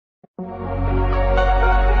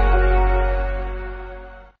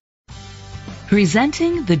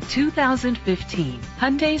Presenting the 2015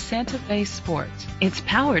 Hyundai Santa Fe Sport. It's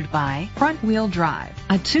powered by front-wheel drive,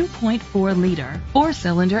 a 2.4-liter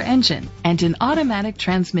four-cylinder engine, and an automatic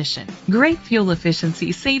transmission. Great fuel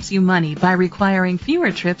efficiency saves you money by requiring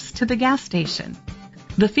fewer trips to the gas station.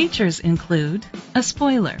 The features include a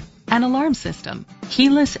spoiler, an alarm system,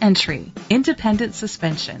 keyless entry, independent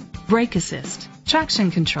suspension, brake assist,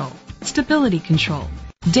 traction control, stability control,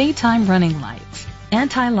 daytime running lights,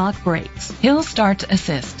 anti-lock brakes, hill start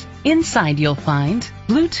assist. Inside you'll find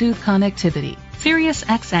Bluetooth connectivity, Sirius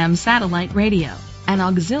XM satellite radio, an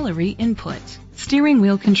auxiliary input, steering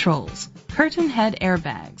wheel controls, curtain head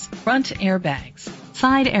airbags, front airbags,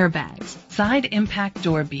 side impact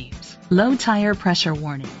door beams, low tire pressure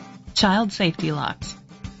warning, child safety locks.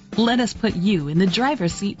 Let us put you in the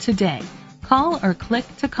driver's seat today. Call or click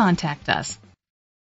to contact us.